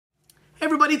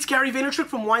everybody, it's Gary Vaynerchuk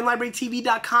from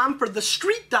WineLibraryTV.com for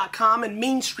TheStreet.com and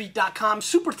MainStreet.com.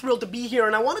 Super thrilled to be here,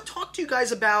 and I want to talk to you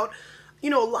guys about, a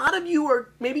lot of you are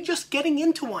maybe just getting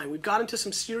into wine. We've got into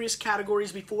some serious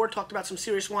categories before, talked about some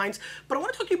serious wines, but I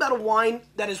want to talk to you about a wine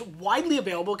that is widely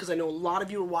available because I know a lot of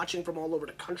you are watching from all over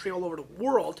the country, all over the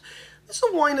world. This is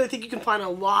a wine that I think you can find on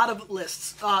a lot of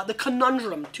lists. The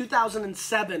Conundrum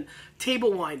 2007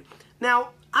 table wine. Now,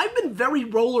 I've been very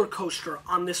roller coaster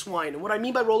on this wine, and what I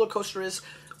mean by roller coaster is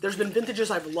there's been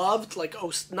vintages I've loved, like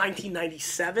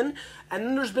 1997, and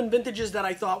then there's been vintages that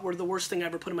I thought were the worst thing I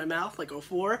ever put in my mouth, like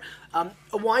 04. A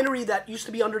winery that used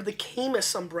to be under the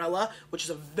Caymus umbrella, which is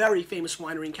a very famous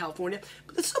winery in California,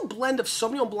 but this is a blend of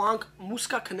Sauvignon Blanc,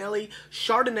 Muscat Canelli,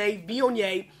 Chardonnay,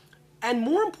 Viognier, and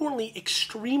more importantly,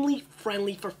 extremely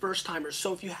friendly for first-timers.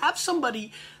 So if you have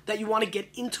somebody that you want to get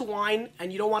into wine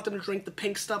and you don't want them to drink the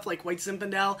pink stuff like White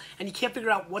Zinfandel and you can't figure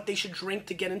out what they should drink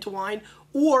to get into wine,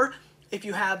 or if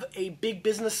you have a big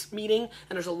business meeting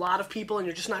and there's a lot of people and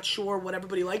you're just not sure what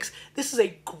everybody likes, this is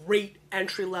a great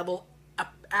entry-level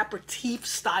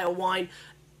aperitif-style wine,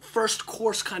 first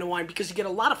course kind of wine, because you get a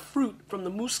lot of fruit from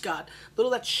the Muscat,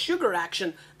 little of that sugar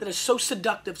action that is so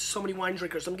seductive to so many wine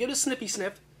drinkers. I'm giving it a sniffy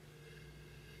sniff.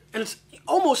 And it's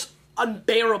almost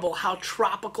unbearable how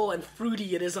tropical and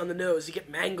fruity it is on the nose. You get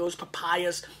mangoes,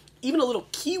 papayas, even a little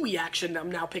kiwi action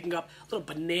I'm now picking up, a little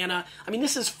banana. I mean,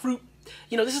 this is fruit.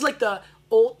 This is like the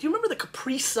old, do you remember the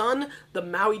Capri Sun, the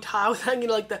Maui Tao thing?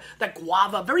 Like that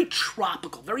guava, very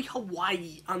tropical, very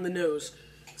Hawaii on the nose.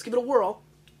 Let's give it a whirl.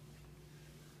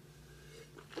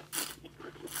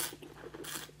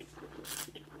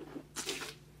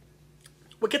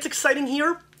 What gets exciting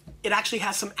here, it actually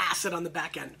has some acid on the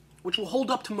back end, which will hold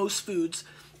up to most foods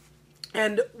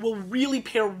and will really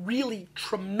pair really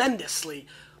tremendously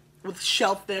with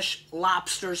shellfish,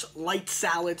 lobsters, light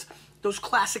salads, those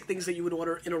classic things that you would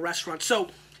order in a restaurant. So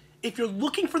if you're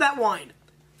looking for that wine,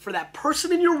 for that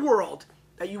person in your world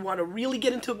that you want to really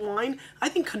get into wine, I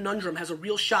think Conundrum has a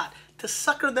real shot to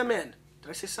sucker them in. Did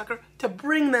I say sucker? To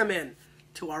bring them in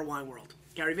to our wine world.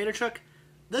 Gary Vaynerchuk,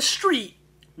 The Street,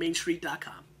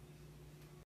 MainStreet.com.